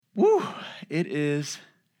it is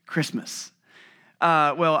Christmas.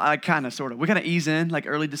 I kind of, sort of. We kind of ease in like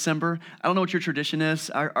early December. I don't know what your tradition is.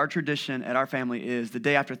 Our tradition at our family is the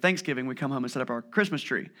day after Thanksgiving, we come home and set up our Christmas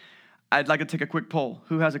tree. I'd like to take a quick poll.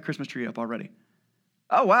 Who has a Christmas tree up already?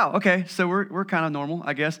 Oh, wow. Okay, so we're kind of normal,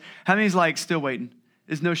 I guess. How many's like still waiting?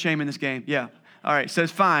 There's no shame in this game. Yeah. All right, so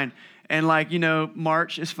it's fine. And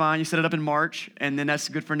March is fine. You set it up in March, and then that's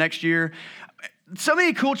good for next year. So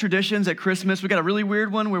many cool traditions at Christmas. We got a really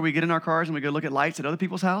weird one where we get in our cars and we go look at lights at other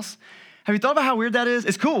people's house. Have you thought about how weird that is?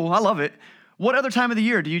 It's cool. I love it. What other time of the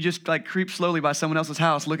year do you just creep slowly by someone else's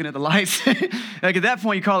house looking at the lights? At that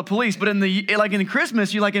point, you call the police. But in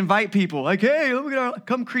Christmas, you invite people. Hey,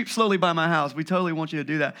 come creep slowly by my house. We totally want you to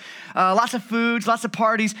do that. Lots of foods, lots of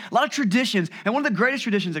parties, a lot of traditions. And one of the greatest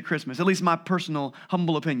traditions at Christmas, at least my personal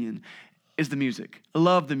humble opinion, is the music. I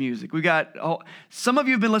love the music. Some of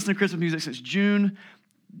you have been listening to Christmas music since June.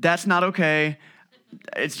 That's not okay.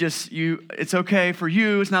 It's just it's okay for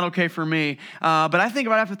you. It's not okay for me. But I think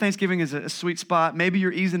right after Thanksgiving is a sweet spot. Maybe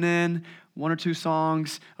you're easing in 1 or 2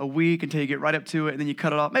 songs a week until you get right up to it, and then you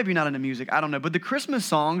cut it off. Maybe not into music. I don't know. But the Christmas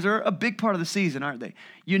songs are a big part of the season, aren't they?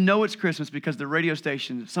 You know it's Christmas because the radio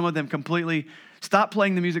stations, some of them completely stop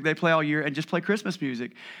playing the music they play all year and just play Christmas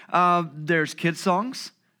music. There's kids'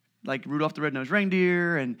 songs like Rudolph the Red-Nosed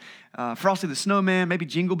Reindeer and Frosty the Snowman. Maybe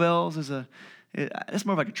Jingle Bells is it's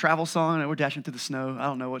more of like a travel song. We're dashing through the snow. I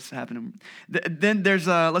don't know what's happening. Then there's,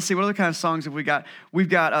 let's see, what other kind of songs have we got? We've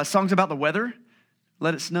got songs about the weather.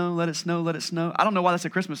 Let it snow, let it snow, let it snow. I don't know why that's a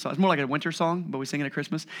Christmas song. It's more like a winter song, but we sing it at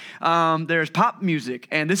Christmas. There's pop music,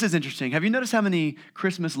 and this is interesting. Have you noticed how many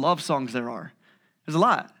Christmas love songs there are? There's a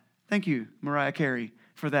lot. Thank you, Mariah Carey,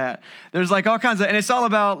 for that. There's all kinds of, and it's all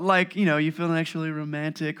about you feeling actually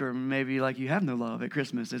romantic, or maybe you have no love at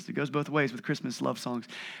Christmas. It goes both ways with Christmas love songs.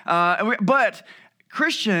 But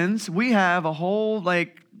Christians, we have a whole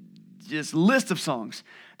just list of songs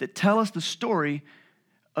that tell us the story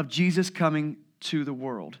of Jesus coming to the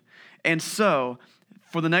world. And so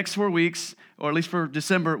for the next 4 weeks, or at least for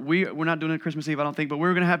December, we're not doing it Christmas Eve, I don't think, but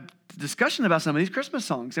we're going to have discussion about some of these Christmas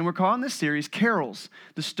songs. And we're calling this series Carols,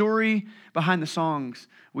 the story behind the songs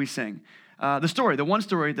we sing. The one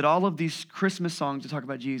story that all of these Christmas songs that talk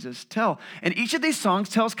about Jesus tell. And each of these songs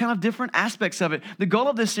tells kind of different aspects of it. The goal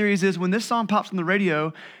of this series is when this song pops on the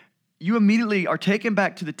radio, you immediately are taken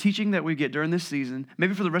back to the teaching that we get during this season,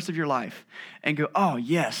 maybe for the rest of your life, and go, oh,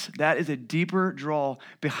 yes, that is a deeper draw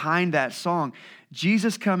behind that song.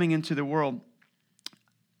 Jesus coming into the world.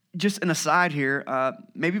 Just an aside here,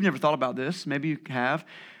 maybe you've never thought about this, maybe you have.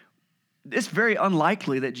 It's very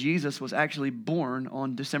unlikely that Jesus was actually born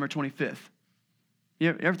on December 25th.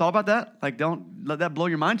 You ever thought about that? Don't let that blow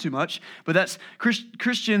your mind too much. But that's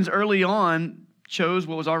Christians early on chose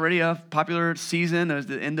what was already a popular season as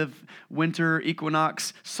the end of winter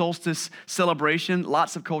equinox solstice celebration.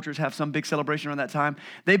 Lots of cultures have some big celebration around that time.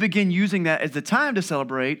 They begin using that as the time to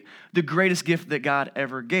celebrate the greatest gift that God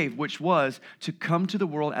ever gave, which was to come to the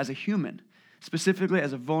world as a human, specifically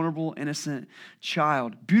as a vulnerable, innocent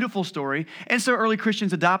child. Beautiful story. And so early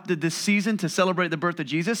Christians adopted this season to celebrate the birth of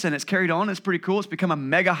Jesus, and it's carried on. It's pretty cool. It's become a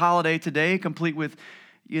mega holiday today, complete with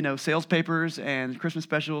sales papers and Christmas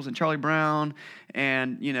specials and Charlie Brown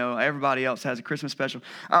and, everybody else has a Christmas special.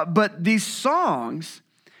 But these songs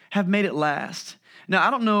have made it last. Now, I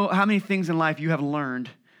don't know how many things in life you have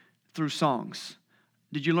learned through songs.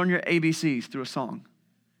 Did you learn your ABCs through a song?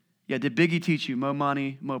 Yeah, did Biggie teach you mo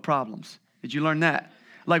money, mo problems? Did you learn that?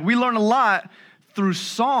 We learn a lot through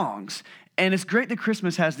songs. And it's great that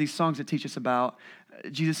Christmas has these songs that teach us about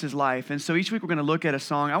Jesus' life. And so each week we're going to look at a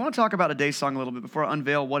song. I want to talk about today's song a little bit before I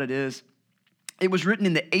unveil what it is. It was written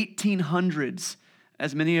in the 1800s,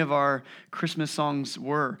 as many of our Christmas songs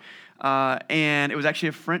were. And it was actually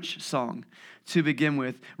a French song to begin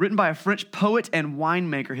with, written by a French poet and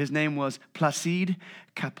winemaker. His name was Placide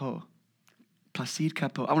Cappeau. Placide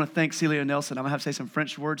Cappeau. I want to thank Celia Nelson. I'm going to have to say some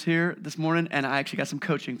French words here this morning, and I actually got some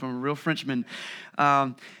coaching from a real Frenchman.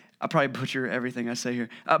 I'll probably butcher everything I say here.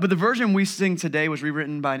 But the version we sing today was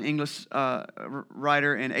rewritten by an English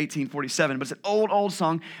writer in 1847, but it's an old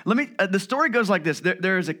song. The story goes like this.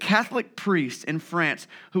 There is a Catholic priest in France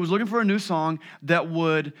who was looking for a new song that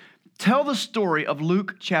would tell the story of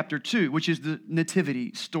Luke chapter 2, which is the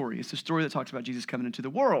nativity story. It's the story that talks about Jesus coming into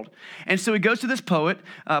the world. And so he goes to this poet,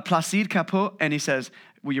 Placide Cappeau, and he says,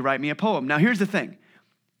 will you write me a poem? Now, here's the thing.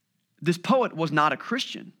 This poet was not a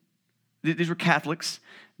Christian. These were Catholics.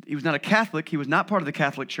 He was not a Catholic. He was not part of the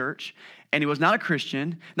Catholic Church, and he was not a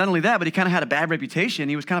Christian. Not only that, but he kind of had a bad reputation.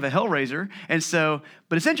 He was kind of a hellraiser.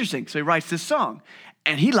 But it's interesting. So he writes this song,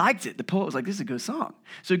 And he liked it. The poet was like, this is a good song.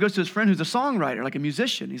 So he goes to his friend who's a songwriter, like a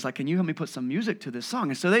musician. He's like, can you help me put some music to this song?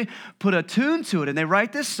 And so they put a tune to it, and they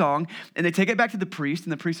write this song, and they take it back to the priest,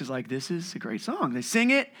 and the priest is like, this is a great song. They sing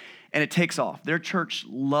it, and it takes off. Their church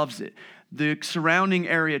loves it. The surrounding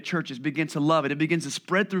area churches begin to love it. It begins to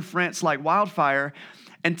spread through France like wildfire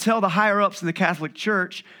until the higher-ups in the Catholic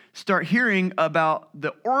Church start hearing about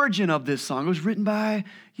the origin of this song. It was written by,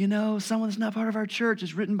 someone that's not part of our church.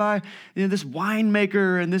 It's written by, this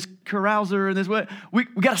winemaker and this carouser and this what. We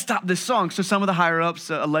got to stop this song. So some of the higher-ups,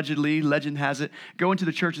 allegedly, legend has it, go into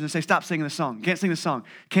the churches and say, stop singing this song. You can't sing this song.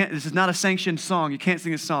 This is not a sanctioned song. You can't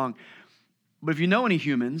sing this song. But if you know any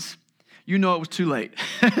humans, you know it was too late.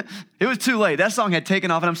 It was too late. That song had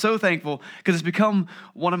taken off, and I'm so thankful because it's become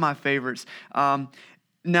one of my favorites.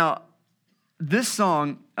 Now, this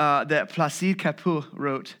song that Placide Cappeau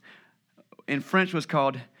wrote in French was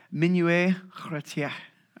called Minuet Chrétien.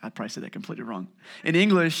 I probably said that completely wrong. In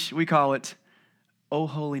English, we call it O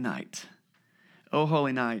Holy Night. O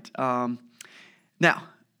Holy Night. Now,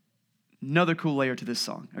 another cool layer to this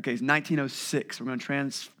song. Okay, it's 1906. We're going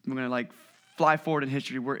to fly forward in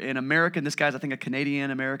history. We're in America, and this guy's, I think, a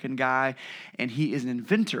Canadian-American guy, and he is an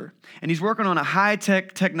inventor. And he's working on a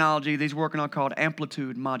high-tech technology that he's working on called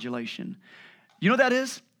amplitude modulation. You know what that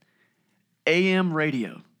is? AM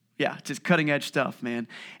radio. Yeah, it's just cutting-edge stuff, man.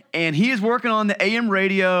 And he is working on the AM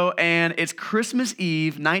radio, and it's Christmas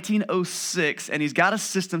Eve, 1906, and he's got a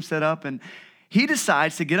system set up, and he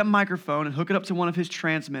decides to get a microphone and hook it up to one of his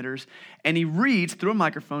transmitters, and he reads through a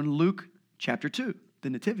microphone Luke chapter 2. The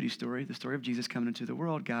nativity story, the story of Jesus coming into the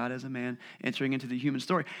world, God as a man entering into the human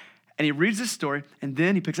story. And he reads this story, and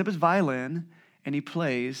then he picks up his violin, and he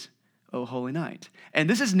plays O Holy Night. And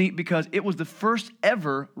this is neat because it was the first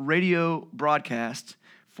ever radio broadcast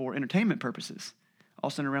for entertainment purposes, all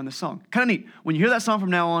centered around this song. Kind of neat. When you hear that song from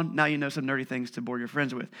now on, now you know some nerdy things to bore your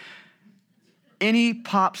friends with. Any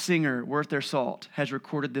pop singer worth their salt has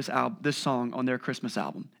recorded this song on their Christmas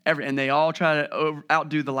album. And they all try to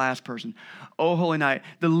outdo the last person. Oh, Holy Night.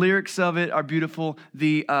 The lyrics of it are beautiful.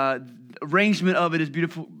 The arrangement of it is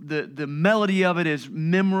beautiful. The melody of it is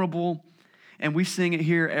memorable. And we sing it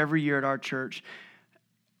here every year at our church.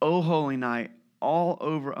 Oh, Holy Night, all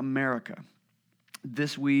over America.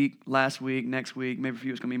 This week, last week, next week, maybe for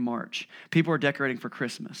you it's going to be March. People are decorating for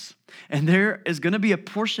Christmas. And there is going to be a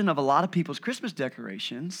portion of a lot of people's Christmas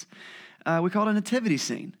decorations. We call it a nativity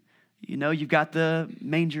scene. You've got the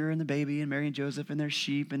manger and the baby and Mary and Joseph and their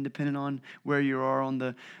sheep, and depending on where you are on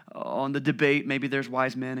the debate, maybe there's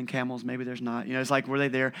wise men and camels, maybe there's not. It's like, were they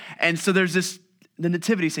there? And so there's the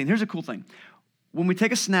nativity scene. Here's a cool thing. When we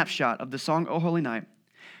take a snapshot of the song, O Holy Night,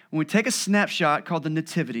 when we take a snapshot called the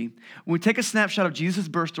Nativity, when we take a snapshot of Jesus'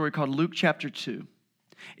 birth story called Luke chapter 2,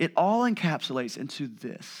 it all encapsulates into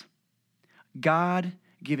this: God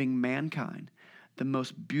giving mankind the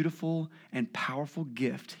most beautiful and powerful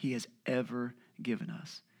gift he has ever given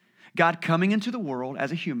us. God coming into the world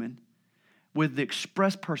as a human with the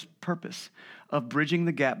express purpose of bridging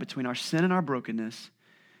the gap between our sin and our brokenness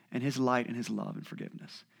and his light and his love and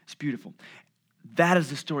forgiveness. It's beautiful. That is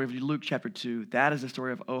the story of Luke chapter 2. That is the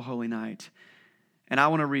story of O Holy Night. And I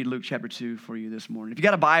want to read Luke chapter 2 for you this morning. If you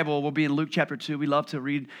got a Bible, we'll be in Luke chapter 2. We love to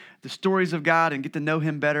read the stories of God and get to know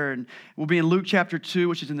him better. And we'll be in Luke chapter 2,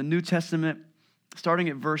 which is in the New Testament, starting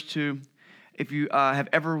at verse 2. If you have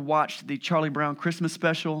ever watched the Charlie Brown Christmas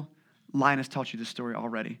special, Linus taught you this story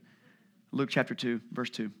already. Luke chapter 2, verse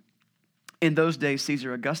 2. In those days,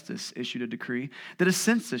 Caesar Augustus issued a decree that a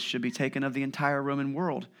census should be taken of the entire Roman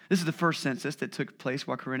world. This is the first census that took place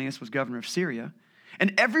while Quirinius was governor of Syria.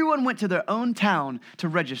 And everyone went to their own town to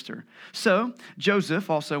register. So Joseph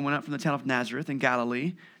also went up from the town of Nazareth in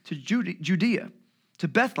Galilee to Judea, to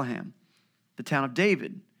Bethlehem, the town of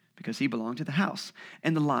David, because he belonged to the house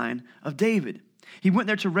and the line of David. He went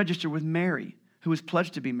there to register with Mary, who was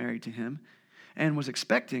pledged to be married to him and was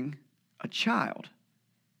expecting a child.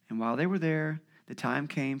 And while they were there, the time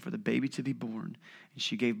came for the baby to be born. And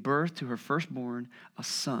she gave birth to her firstborn, a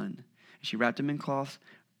son. And she wrapped him in cloths,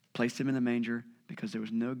 placed him in the manger, because there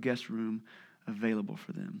was no guest room available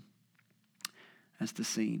for them. That's the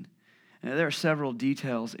scene. And there are several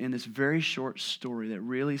details in this very short story that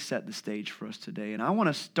really set the stage for us today. And I want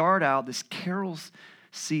to start out this carols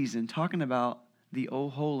season talking about the O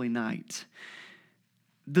Holy Night.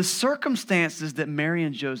 The circumstances that Mary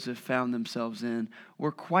and Joseph found themselves in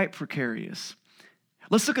were quite precarious.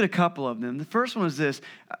 Let's look at a couple of them. The first one is this.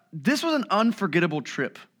 This was an unforgettable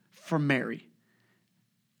trip for Mary.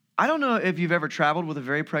 I don't know if you've ever traveled with a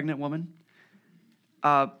very pregnant woman.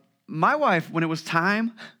 My wife, when it was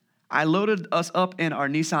time, I loaded us up in our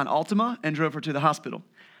Nissan Altima and drove her to the hospital.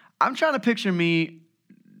 I'm trying to picture me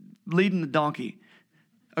leading the donkey,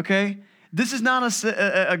 okay? This is not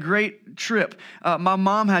a great trip. My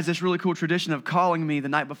mom has this really cool tradition of calling me the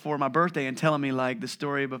night before my birthday and telling me like the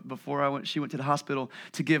story before she went to the hospital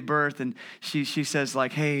to give birth. And she says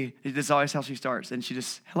like, hey, this is always how she starts. And she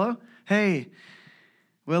just, hello? Hey.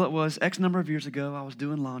 Well, it was X number of years ago. I was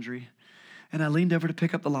doing laundry and I leaned over to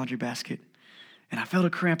pick up the laundry basket. And I felt a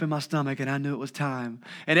cramp in my stomach, and I knew it was time.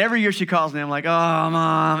 And every year she calls me, I'm like, oh,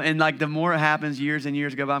 Mom. And like the more it happens years and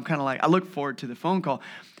years go by, I'm kind of like, I look forward to the phone call.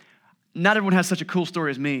 Not everyone has such a cool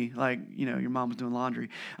story as me, like, you know, your mom was doing laundry.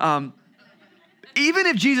 Even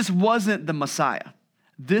if Jesus wasn't the Messiah,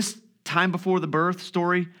 this time before the birth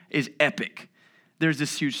story is epic. There's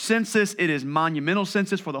this huge census. It is monumental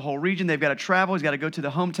census for the whole region. They've got to travel. He's got to go to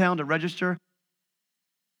the hometown to register.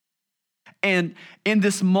 And in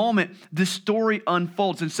this moment, this story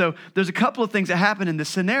unfolds. And so there's a couple of things that happen in this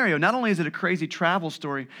scenario. Not only is it a crazy travel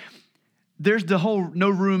story, there's the whole no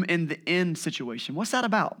room in the inn situation. What's that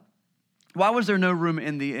about? Why was there no room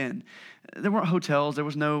in the inn? There weren't hotels. There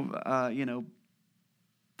was no,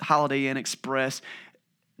 Holiday Inn Express.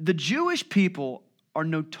 The Jewish people are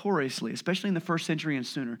notoriously, especially in the first century and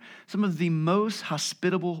sooner, some of the most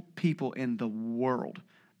hospitable people in the world.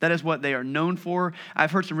 That is what they are known for. I've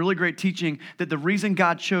heard some really great teaching that the reason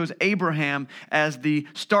God chose Abraham as the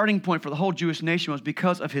starting point for the whole Jewish nation was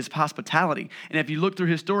because of his hospitality. And if you look through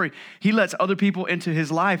his story, he lets other people into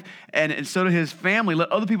his life, and so did his family,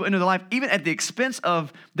 let other people into their life, even at the expense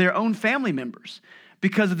of their own family members,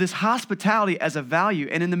 because of this hospitality as a value.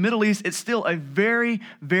 And in the Middle East, it's still a very,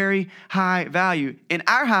 very high value. In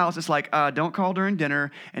our house, it's like, don't call during dinner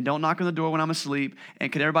and don't knock on the door when I'm asleep.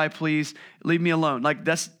 And can everybody please leave me alone? Like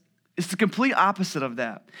it's the complete opposite of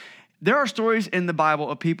that. There are stories in the Bible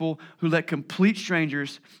of people who let complete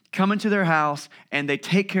strangers come into their house and they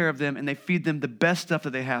take care of them and they feed them the best stuff that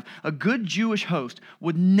they have. A good Jewish host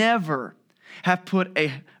would never have put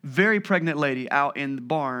a very pregnant lady out in the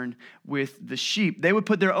barn with the sheep. They would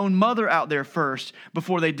put their own mother out there first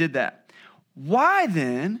before they did that. Why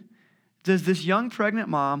then does this young pregnant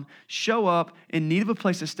mom show up in need of a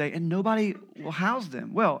place to stay and nobody will house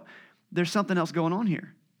them? Well, there's something else going on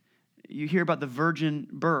here. You hear about the virgin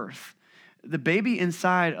birth. The baby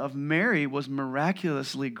inside of Mary was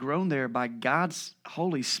miraculously grown there by God's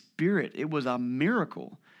Holy Spirit. It was a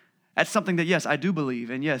miracle. That's something that, yes, I do believe,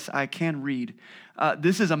 and yes, I can read.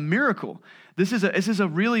 This is a miracle. This is a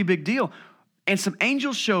really big deal. And some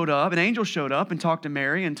angels showed up, and talked to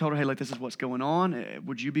Mary and told her, hey, look, this is what's going on.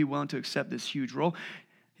 Would you be willing to accept this huge role?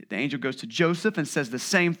 The angel goes to Joseph and says the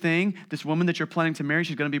same thing. This woman that you're planning to marry,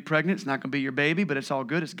 she's going to be pregnant. It's not going to be your baby, but it's all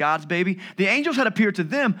good. It's God's baby. The angels had appeared to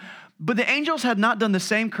them, but the angels had not done the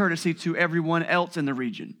same courtesy to everyone else in the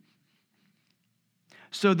region.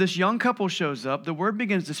 So this young couple shows up. The word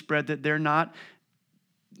begins to spread that they're not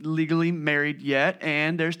legally married yet,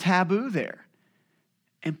 and there's taboo there.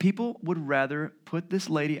 And people would rather put this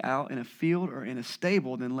lady out in a field or in a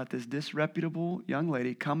stable than let this disreputable young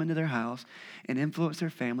lady come into their house and influence their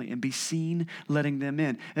family and be seen letting them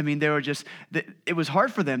in. I mean, it was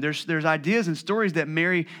hard for them. There's ideas and stories that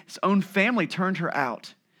Mary's own family turned her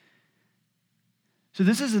out. So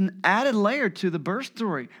this is an added layer to the birth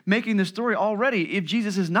story, making the story already, if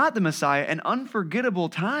Jesus is not the Messiah, an unforgettable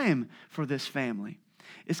time for this family.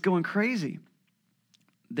 It's going crazy.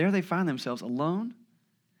 There they find themselves alone,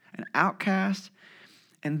 an outcast,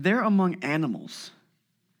 and they're among animals.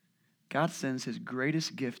 God sends his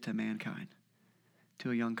greatest gift to mankind,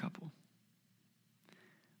 to a young couple.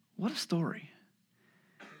 What a story.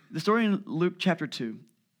 The story in Luke chapter 2,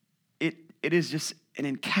 it is just an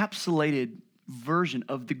encapsulated version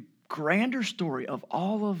of the grander story of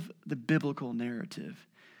all of the biblical narrative.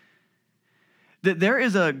 That there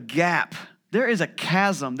is a gap, there is a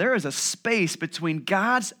chasm, there is a space between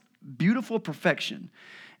God's beautiful perfection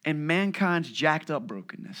and mankind's jacked up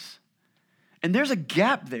brokenness. And there's a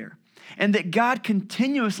gap there. And that God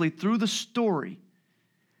continuously, through the story,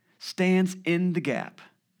 stands in the gap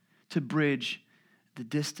to bridge the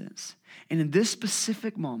distance. And in this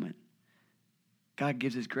specific moment, God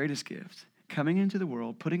gives his greatest gift, coming into the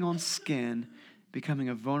world, putting on skin, becoming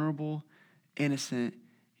a vulnerable, innocent,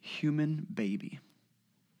 human baby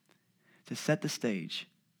to set the stage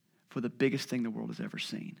for the biggest thing the world has ever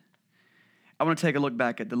seen. I want to take a look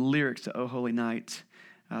back at the lyrics to O Holy Night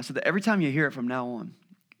so that every time you hear it from now on,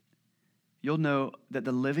 you'll know that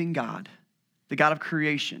the living God, the God of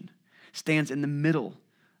creation, stands in the middle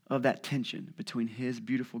of that tension between his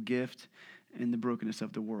beautiful gift and the brokenness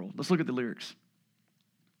of the world. Let's look at the lyrics.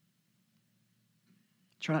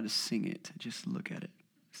 Try not to sing it, just look at it.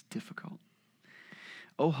 It's difficult.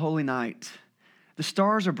 O holy night, the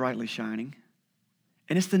stars are brightly shining,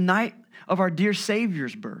 And it's the night of our dear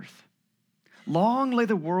Savior's birth. Long lay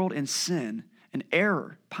the world in sin and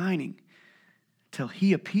error, pining, till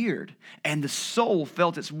he appeared, and the soul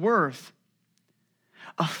felt its worth.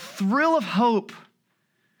 A thrill of hope.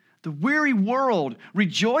 The weary world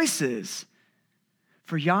rejoices,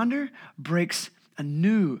 for yonder breaks a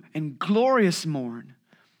new and glorious morn.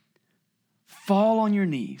 Fall on your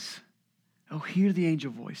knees. Oh, hear the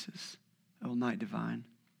angel voices. Oh, night divine,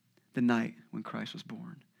 the night when Christ was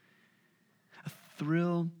born. A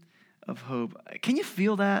thrill of hope. Can you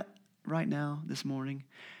feel that right now, this morning?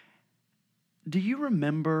 Do you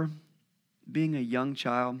remember being a young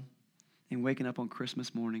child and waking up on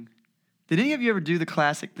Christmas morning? Did any of you ever do the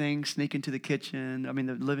classic thing, sneak into the kitchen,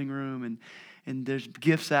 the living room, and there's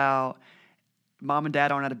gifts out, mom and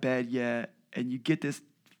dad aren't out of bed yet, and you get this,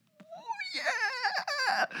 oh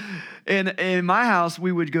yeah! And in my house,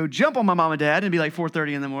 we would go jump on my mom and dad, and it'd be like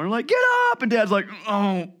 4:30 in the morning, like, get up! And dad's like,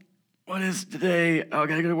 oh, what is today? Oh, I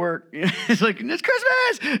gotta go to work. It's like, it's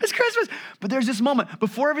Christmas! It's Christmas! But there's this moment,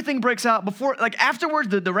 before everything breaks out, afterwards,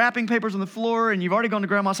 the wrapping paper's on the floor, and you've already gone to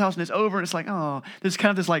grandma's house, and it's over, and it's like, oh, there's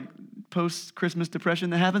kind of this like post-Christmas depression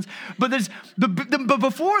that happens. But but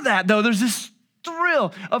before that, though, there's this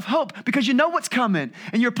thrill of hope because you know what's coming,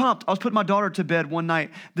 and you're pumped. I was putting my daughter to bed one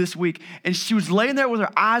night this week, and she was laying there with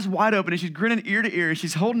her eyes wide open, and she's grinning ear to ear, and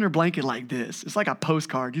she's holding her blanket like this. It's like a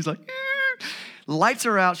postcard. She's like, lights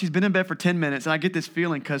are out. She's been in bed for 10 minutes, and I get this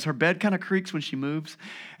feeling because her bed kind of creaks when she moves,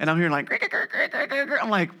 and I'm hearing like, I'm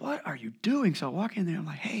like, what are you doing? So I walk in there. I'm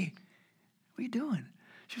like, hey, what are you doing?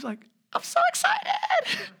 She's like, I'm so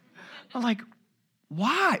excited. I'm like,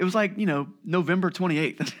 why? It was like, November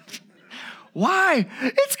 28th. Why?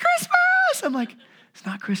 It's Christmas. I'm like, it's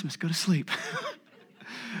not Christmas. Go to sleep.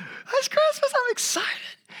 It's Christmas. I'm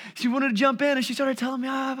excited. She wanted to jump in, and she started telling me,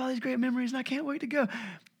 I have all these great memories, and I can't wait to go.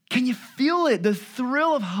 Can you feel it? The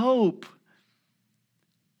thrill of hope.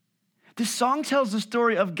 This song tells the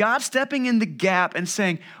story of God stepping in the gap and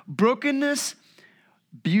saying, brokenness,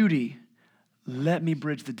 beauty, let me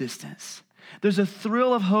bridge the distance. There's a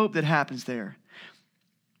thrill of hope that happens there.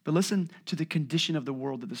 But listen to the condition of the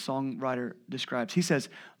world that the songwriter describes. He says,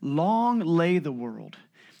 long lay the world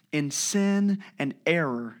in sin and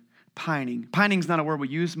error, pining. Pining's not a word we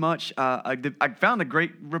use much. I found a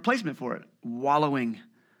great replacement for it, wallowing.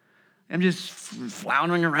 I'm just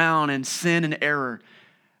floundering around in sin and error.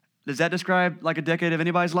 Does that describe like a decade of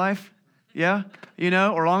anybody's life? Yeah?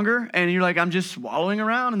 Or longer? And you're like, I'm just wallowing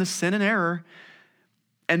around in the sin and error.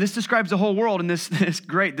 And this describes the whole world. And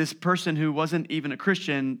this person who wasn't even a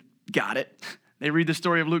Christian got it. They read the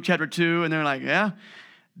story of Luke chapter 2, and they're like, yeah,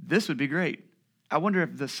 this would be great. I wonder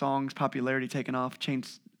if the song's popularity taken off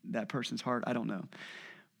changed that person's heart. I don't know.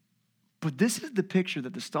 But this is the picture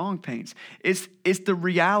that the song paints. It's the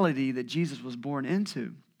reality that Jesus was born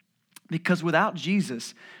into. Because without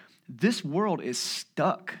Jesus, this world is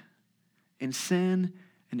stuck in sin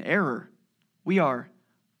and error. We are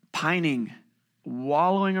pining,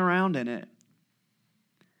 wallowing around in it.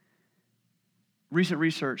 Recent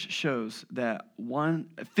research shows that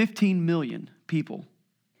 15 million people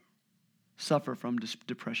suffer from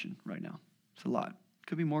depression right now. It's a lot.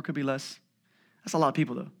 Could be more, could be less. That's a lot of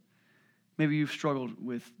people, though. Maybe you've struggled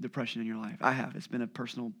with depression in your life. I have. It's been a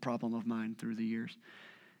personal problem of mine through the years.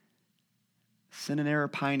 Sin and error,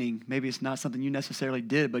 pining. Maybe it's not something you necessarily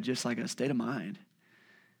did, but just like a state of mind.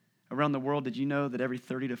 Around the world, did you know that every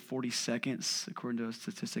 30 to 40 seconds, according to a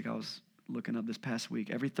statistic I was looking up this past week,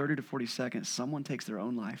 every 30 to 40 seconds, someone takes their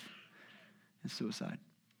own life in suicide?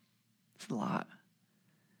 It's a lot.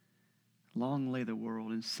 Long lay the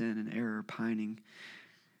world in sin and error, pining.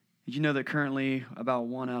 Did you know that currently about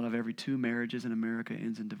 1 out of every 2 marriages in America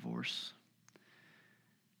ends in divorce?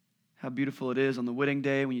 How beautiful it is on the wedding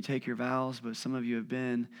day when you take your vows, but some of you have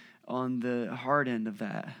been on the hard end of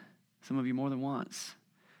that. Some of you more than once.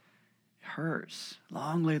 It hurts.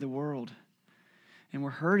 Long lay the world. And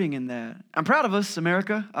we're hurting in that. I'm proud of us,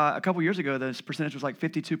 America. A couple years ago, this percentage was like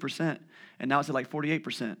 52%, and now it's at like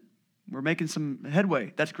 48%. We're making some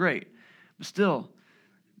headway. That's great. But still,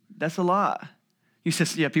 that's a lot. You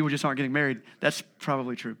said, yeah, people just aren't getting married. That's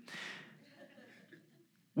probably true.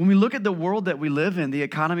 When we look at the world that we live in, the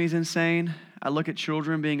economy is insane. I look at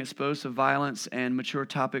children being exposed to violence and mature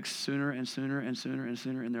topics sooner and sooner and sooner and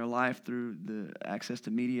sooner in their life through the access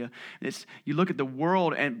to media. You look at the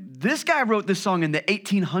world, and this guy wrote this song in the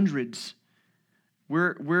 1800s.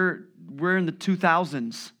 We're in the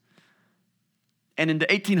 2000s. And in the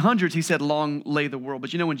 1800s, he said, long lay the world.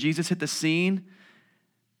 But when Jesus hit the scene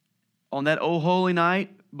on that oh holy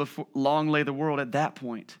night, before long lay the world at that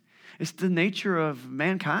point. It's the nature of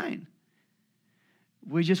mankind.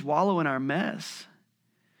 We just wallow in our mess.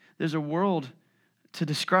 There's a world to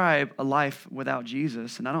describe a life without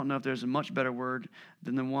Jesus, and I don't know if there's a much better word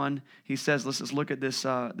than the one he says. Let's just look at this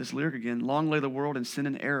lyric again. Long lay the world in sin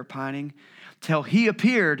and error pining, till he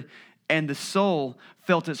appeared and the soul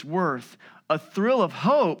felt its worth. A thrill of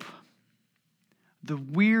hope, the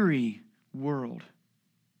weary world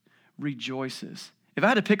rejoices. If I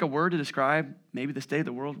had to pick a word to describe maybe the state of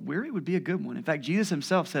the world, weary would be a good one. In fact, Jesus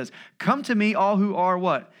himself says, come to me all who are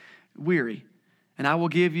what? Weary, and I will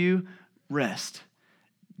give you rest.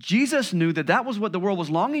 Jesus knew that that was what the world was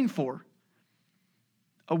longing for.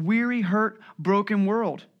 A weary, hurt, broken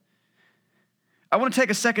world. I want to take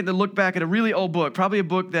a second to look back at a really old book, probably a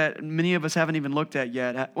book that many of us haven't even looked at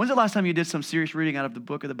yet. When's the last time you did some serious reading out of the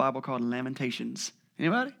book of the Bible called Lamentations?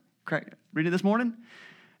 Anybody? Read it this morning?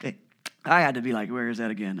 Hey, I had to be like, where is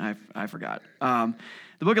that again? I forgot.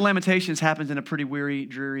 The book of Lamentations happens in a pretty weary,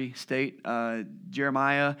 dreary state.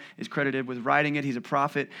 Jeremiah is credited with writing it. He's a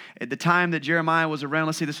prophet. At the time that Jeremiah was around,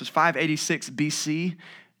 let's see, this was 586 BC.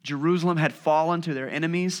 Jerusalem had fallen to their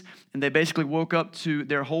enemies, and they basically woke up to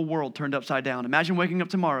their whole world turned upside down. Imagine waking up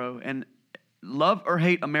tomorrow and love or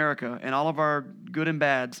hate America and all of our good and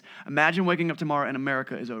bads. Imagine waking up tomorrow and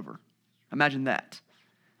America is over. Imagine that.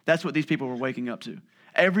 That's what these people were waking up to.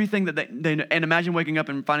 Everything that they and imagine waking up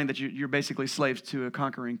and finding that you're basically slaves to a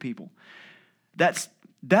conquering people. That's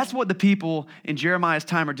what the people in Jeremiah's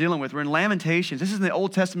time are dealing with. We're in Lamentations. This is in the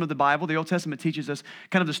Old Testament of the Bible. The Old Testament teaches us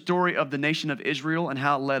kind of the story of the nation of Israel and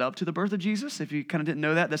how it led up to the birth of Jesus. If you kind of didn't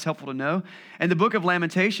know that, that's helpful to know. And the book of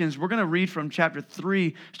Lamentations, we're going to read from chapter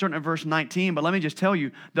 3, starting at verse 19. But let me just tell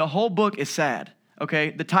you, the whole book is sad, okay?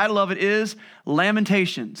 The title of it is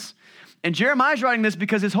Lamentations. And Jeremiah's writing this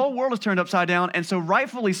because his whole world is turned upside down. And so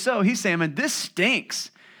rightfully so, he's saying, man, this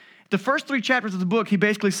stinks. The first 3 chapters of the book, he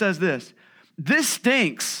basically says this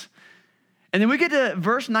stinks. And then we get to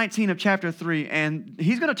verse 19 of chapter 3, and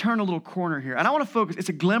he's going to turn a little corner here. And I want to focus. It's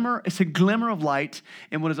a glimmer of light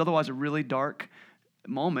in what is otherwise a really dark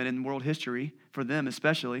moment in world history for them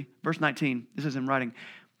especially. Verse 19, this is him writing.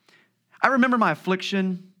 I remember my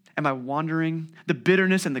affliction and my wandering, the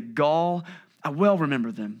bitterness and the gall. I well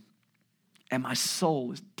remember them. And my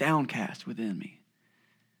soul is downcast within me.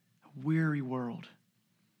 A weary world.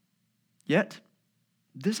 Yet,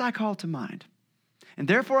 this I call to mind. And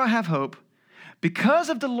therefore I have hope. Because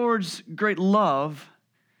of the Lord's great love,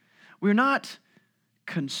 we're not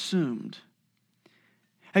consumed.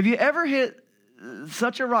 Have you ever hit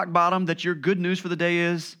such a rock bottom that your good news for the day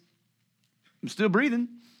is, I'm still breathing?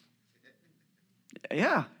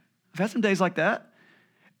 Yeah, I've had some days like that.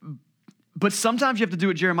 But sometimes you have to do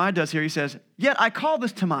what Jeremiah does here. He says, yet I call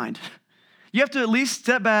this to mind. You have to at least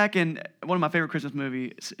step back, and one of my favorite Christmas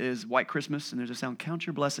movies is White Christmas, and there's a sound, count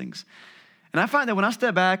your blessings. And I find that when I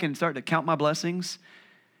step back and start to count my blessings,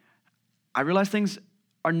 I realize things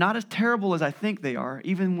are not as terrible as I think they are,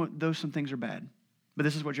 even though some things are bad. But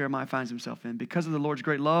this is what Jeremiah finds himself in. Because of the Lord's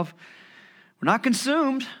great love, we're not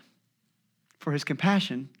consumed, for his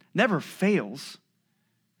compassion never fails.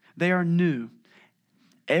 They are new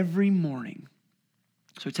every morning.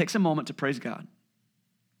 So he takes a moment to praise God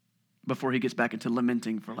before he gets back into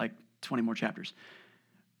lamenting for like 20 more chapters.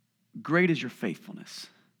 Great is your faithfulness.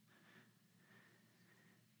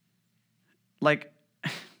 Like,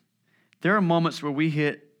 there are moments where we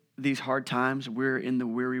hit these hard times. We're in the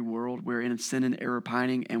weary world. We're in sin and error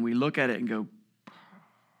pining, and we look at it and go,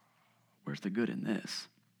 where's the good in this?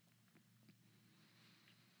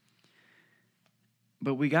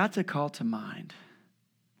 But we got to call to mind,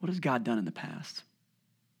 what has God done in the past?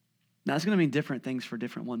 Now, it's going to mean different things for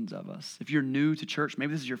different ones of us. If you're new to church,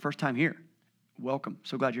 maybe this is your first time here. Welcome.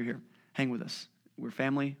 So glad you're here. Hang with us. We're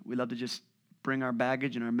family. We love to just bring our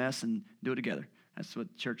baggage and our mess and do it together. That's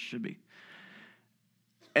what church should be.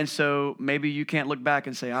 And so maybe you can't look back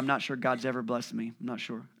and say, I'm not sure God's ever blessed me. I'm not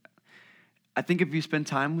sure. I think if you spend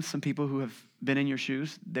time with some people who have been in your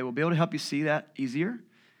shoes, they will be able to help you see that easier.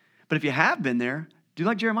 But if you have been there, do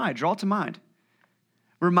like Jeremiah, draw it to mind.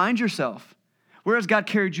 Remind yourself, where has God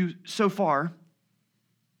carried you so far?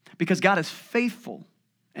 Because God is faithful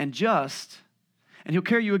and just, and he'll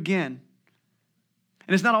carry you again.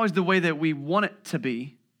 And it's not always the way that we want it to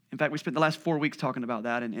be. In fact, we spent the last 4 weeks talking about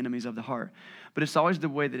that in Enemies of the Heart. But it's always the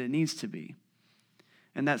way that it needs to be.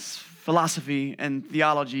 And that's philosophy and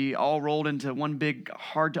theology all rolled into one big,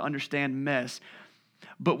 hard-to-understand mess.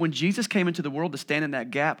 But when Jesus came into the world to stand in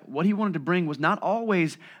that gap, what he wanted to bring was not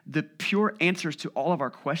always the pure answers to all of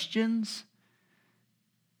our questions.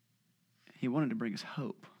 He wanted to bring us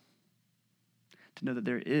hope. To know that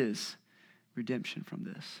there is redemption from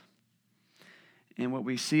this. And what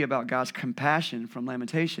we see about God's compassion from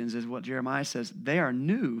Lamentations is what Jeremiah says, they are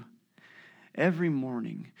new every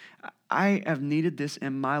morning. I have needed this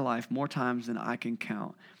in my life more times than I can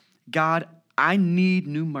count. God, I need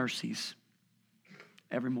new mercies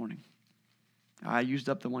every morning. I used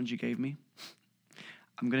up the ones you gave me.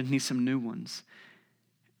 I'm going to need some new ones.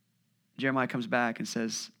 Jeremiah comes back and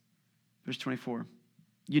says, verse 24,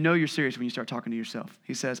 you know you're serious when you start talking to yourself.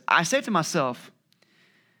 He says, I say to myself,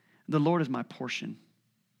 the Lord is my portion,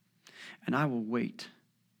 and I will wait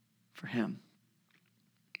for him.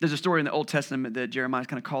 There's a story in the Old Testament that Jeremiah's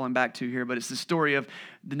kind of calling back to here, but it's the story of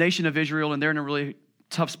the nation of Israel, and they're in a really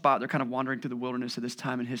tough spot. They're kind of wandering through the wilderness at this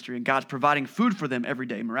time in history, and God's providing food for them every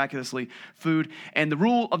day, miraculously food. And the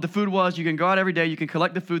rule of the food was you can go out every day, you can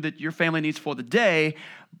collect the food that your family needs for the day,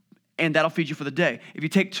 and that'll feed you for the day. If you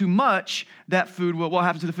take too much, that food will, what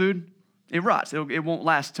happens to the food? It rots. It won't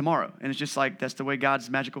last tomorrow. And it's just like, that's the way God's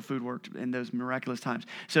magical food worked in those miraculous times.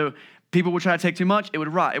 So people would try to take too much, it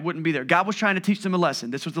would rot. It wouldn't be there. God was trying to teach them a lesson.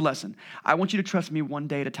 This was the lesson. I want you to trust me one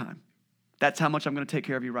day at a time. That's how much I'm going to take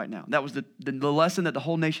care of you right now. That was the lesson that the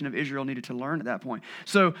whole nation of Israel needed to learn at that point.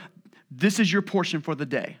 So this is your portion for the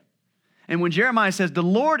day. And when Jeremiah says, the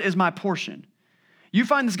Lord is my portion, you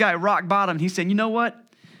find this guy at rock bottom. He's saying, you know what?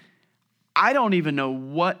 I don't even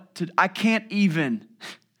know I can't even.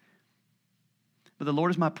 But the Lord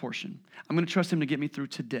is my portion. I'm going to trust him to get me through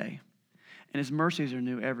today. And his mercies are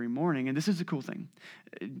new every morning. And this is the cool thing.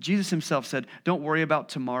 Jesus himself said, don't worry about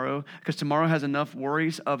tomorrow, because tomorrow has enough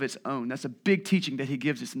worries of its own. That's a big teaching that he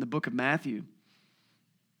gives us in the book of Matthew.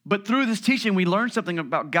 But through this teaching, we learn something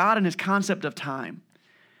about God and his concept of time.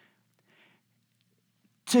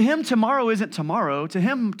 To him, tomorrow isn't tomorrow. To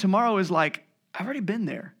him, tomorrow is like, I've already been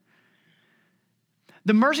there.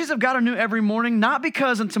 The mercies of God are new every morning, not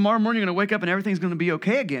because on tomorrow morning you're going to wake up and everything's going to be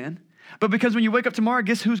okay again, but because when you wake up tomorrow,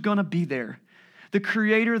 guess who's going to be there? The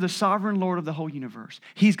creator, the sovereign Lord of the whole universe.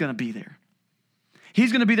 He's going to be there.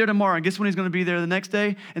 He's going to be there tomorrow, and guess when he's going to be there? The next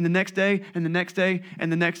day, and the next day, and the next day,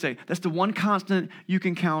 and the next day. That's the one constant you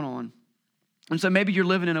can count on. And so maybe you're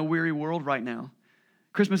living in a weary world right now.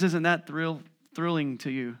 Christmas isn't that thrilling to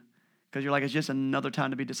you because you're like, it's just another time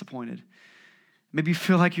to be disappointed. Maybe you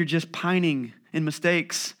feel like you're just pining in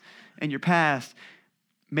mistakes in your past.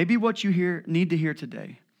 Maybe what you need to hear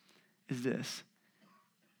today is this.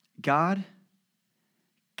 God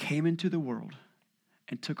came into the world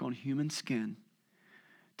and took on human skin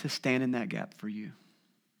to stand in that gap for you.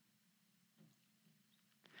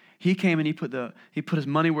 He came and he put his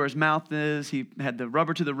money where his mouth is. He had the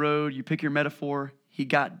rubber to the road. You pick your metaphor. He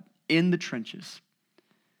got in the trenches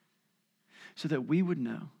so that we would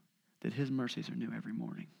know that his mercies are new every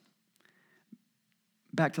morning.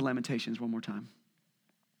 Back to Lamentations one more time.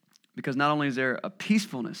 Because not only is there a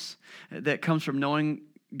peacefulness that comes from knowing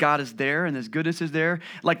God is there and his goodness is there,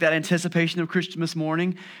 like that anticipation of Christmas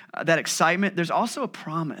morning, that excitement, there's also a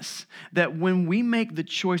promise that when we make the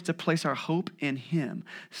choice to place our hope in him,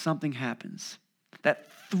 something happens. That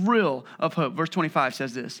thrill of hope. Verse 25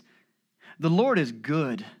 says this, the Lord is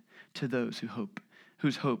good to those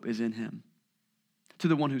whose hope is in him. To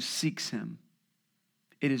the one who seeks him,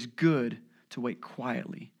 it is good to wait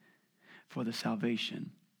quietly for the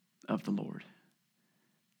salvation of the Lord.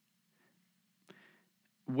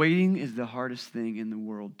 Waiting is the hardest thing in the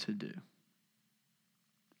world to do.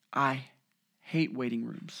 I hate waiting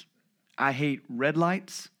rooms. I hate red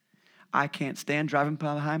lights. I can't stand driving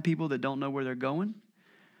behind people that don't know where they're going.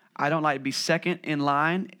 I don't like to be second in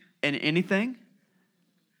line in anything.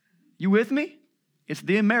 You with me? It's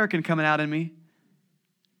the American coming out in me.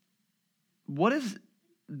 What is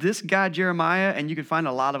this guy Jeremiah, and you can find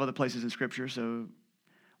a lot of other places in Scripture, so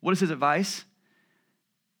what is his advice?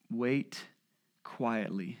 Wait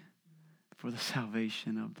quietly for the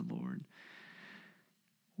salvation of the Lord.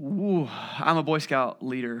 Ooh, I'm a Boy Scout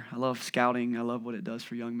leader. I love scouting. I love what it does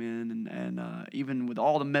for young men, and even with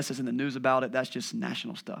all the messes in the news about it, that's just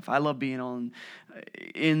national stuff. I love being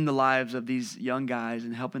in the lives of these young guys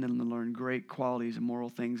and helping them to learn great qualities and moral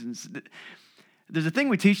things. And there's a thing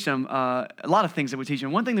we teach them, a lot of things that we teach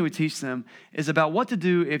them. One thing that we teach them is about what to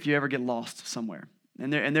do if you ever get lost somewhere.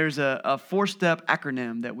 And there's a 4-step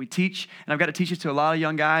acronym that we teach, and I've got to teach it to a lot of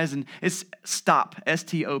young guys, and it's STOP,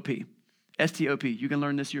 S-T-O-P. S-T-O-P. You can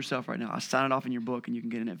learn this yourself right now. I'll sign it off in your book, and you can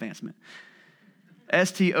get an advancement.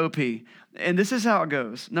 S-T-O-P. And this is how it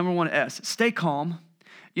goes. Number 1, S, stay calm.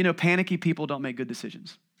 You know, panicky people don't make good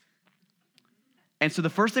decisions. And so the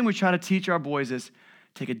first thing we try to teach our boys is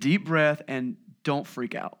take a deep breath and don't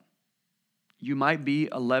freak out. You might be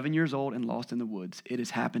 11 years old and lost in the woods. It has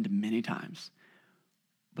happened many times.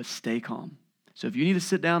 But stay calm. So if you need to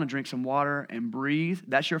sit down and drink some water and breathe,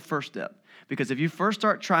 that's your first step. Because if you first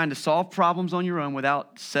start trying to solve problems on your own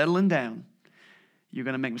without settling down, You're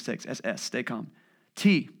going to make mistakes. S, stay calm.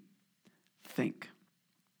 T, think.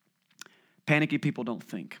 Panicky people don't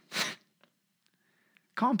think.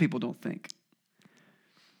 Calm people don't think.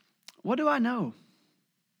 What do I know?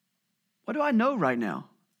 What do I know right now?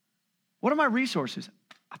 What are my resources?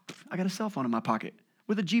 I got a cell phone in my pocket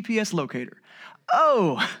with a GPS locator.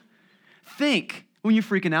 Oh, think. When you're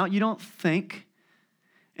freaking out, you don't think.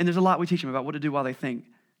 And there's a lot we teach them about what to do while they think.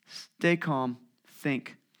 Stay calm,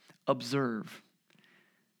 think, observe.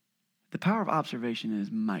 The power of observation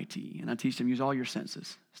is mighty. And I teach them, use all your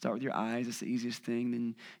senses. Start with your eyes. It's the easiest thing.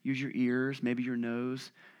 Then use your ears, maybe your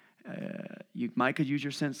nose. You might could use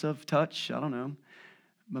your sense of touch. I don't know.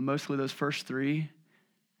 But mostly those first three.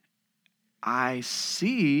 I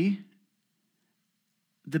see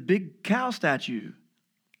the big cow statue.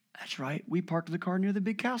 That's right. We parked the car near the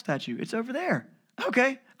big cow statue. It's over there.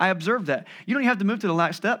 Okay. I observed that. You don't even have to move to the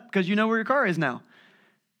last step because you know where your car is now.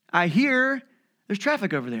 I hear there's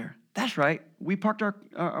traffic over there. That's right. We parked our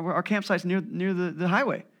campsites near the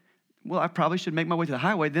highway. Well, I probably should make my way to the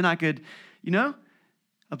highway. Then I could,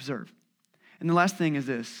 observe. And the last thing is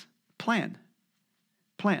this. Plan.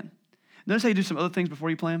 Notice how you do some other things before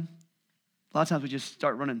you plan? A lot of times we just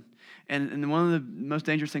start running. And one of the most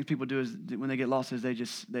dangerous things people do is when they get lost is they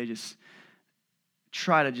just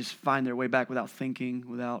try to just find their way back without thinking,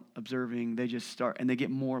 without observing. They just start and they get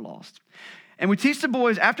more lost. And we teach the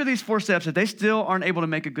boys after these 4 steps that they still aren't able to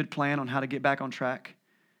make a good plan on how to get back on track.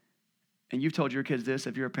 And you've told your kids this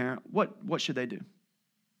if you're a parent. What should they do?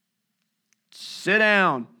 Sit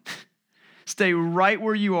down. Stay right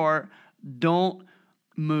where you are. Don't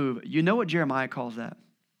move. You know what Jeremiah calls that?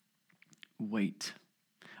 Wait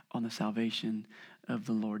on the salvation of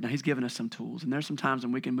the Lord. Now, he's given us some tools, and there's some times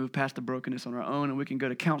when we can move past the brokenness on our own, and we can go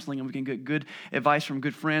to counseling, and we can get good advice from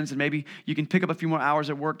good friends, and maybe you can pick up a few more hours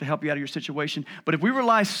at work to help you out of your situation. But if we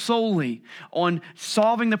rely solely on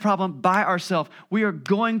solving the problem by ourselves, we are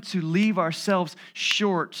going to leave ourselves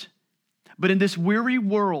short. But in this weary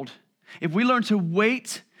world, if we learn to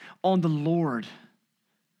wait on the Lord,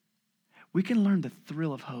 we can learn the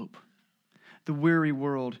thrill of hope. The weary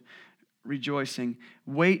world rejoicing.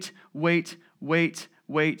 Wait.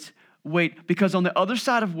 Because on the other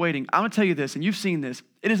side of waiting, I'm going to tell you this, and you've seen this,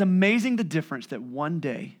 it is amazing the difference that one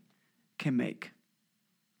day can make.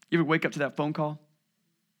 You ever wake up to that phone call?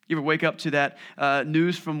 You ever wake up to that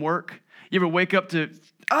news from work? You ever wake up to,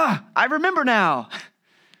 I remember now.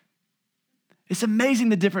 It's amazing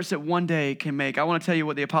the difference that one day can make. I want to tell you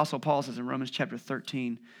what the Apostle Paul says in Romans chapter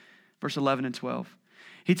 13, verse 11 and 12.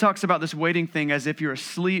 He talks about this waiting thing as if you're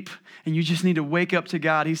asleep and you just need to wake up to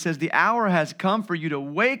God. He says, the hour has come for you to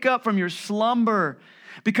wake up from your slumber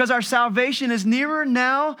because our salvation is nearer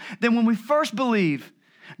now than when we first believed.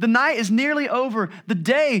 The night is nearly over. The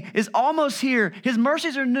day is almost here. His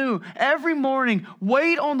mercies are new every morning.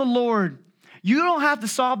 Wait on the Lord. You don't have to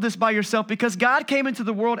solve this by yourself because God came into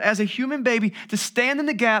the world as a human baby to stand in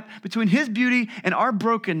the gap between his beauty and our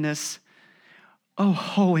brokenness. Oh,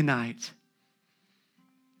 holy night.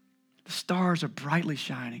 The stars are brightly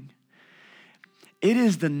shining. It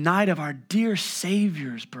is the night of our dear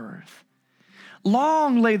Savior's birth.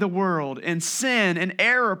 Long lay the world in sin and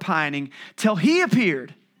error pining till he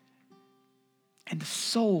appeared, and the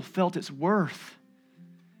soul felt its worth.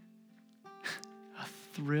 A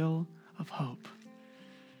thrill of hope.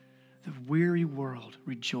 The weary world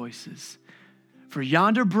rejoices, for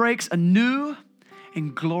yonder breaks a new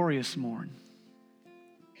and glorious morn.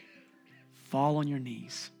 Fall on your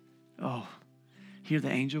knees. Oh, hear the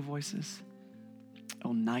angel voices.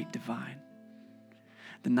 Oh, night divine.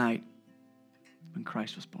 The night when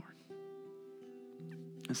Christ was born.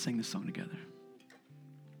 Let's sing this song together.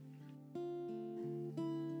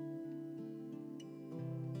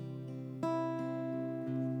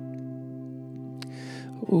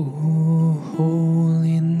 Oh,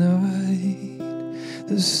 holy night,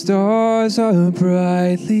 the stars are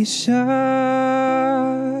brightly shining.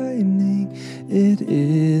 It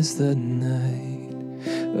is the night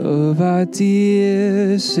of our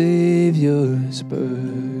dear Savior's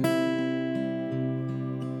birth.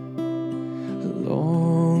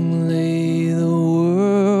 Long lay the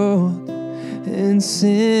world in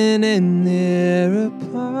sin and error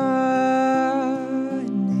pining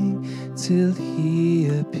till he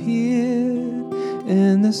appeared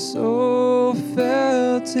and the soul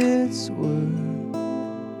felt its worth.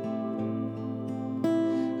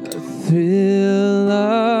 A thrill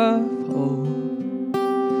of hope,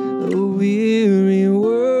 the weary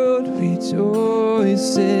world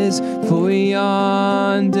rejoices, for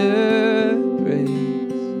yonder breaks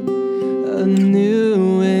a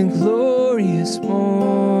new and glorious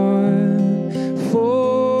morn. For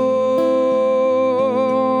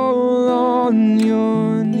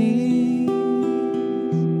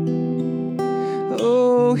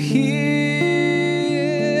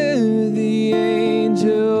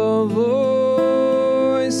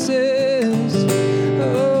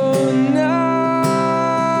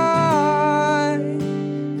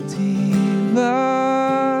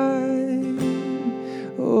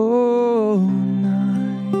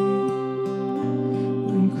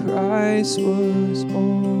Christ was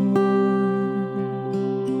born.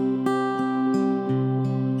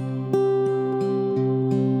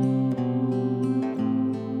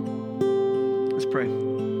 Let's pray.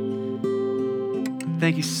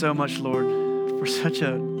 Thank you so much, Lord, for such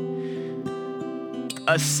a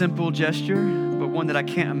simple gesture, but one that I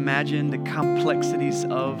can't imagine the complexities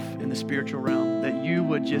of in the spiritual realm, that you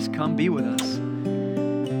would just come be with us.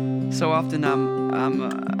 So often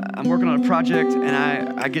I'm working on a project and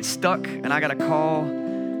I get stuck and I got to call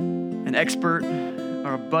an expert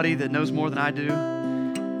or a buddy that knows more than I do.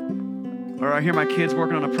 Or I hear my kids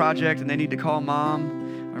working on a project and they need to call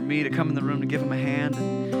mom or me to come in the room to give them a hand.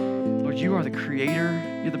 And Lord, you are the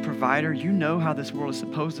creator, you're the provider. You know how this world is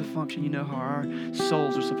supposed to function. You know how our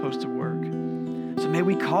souls are supposed to work. So may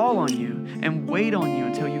we call on you and wait on you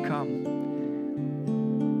until you come.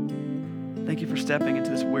 Thank you for stepping into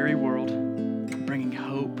this weary world, bringing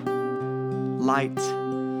hope, light,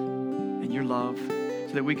 and your love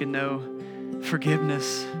so that we can know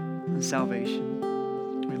forgiveness and salvation.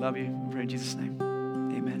 We love you. We pray in Jesus' name.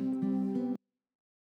 Amen.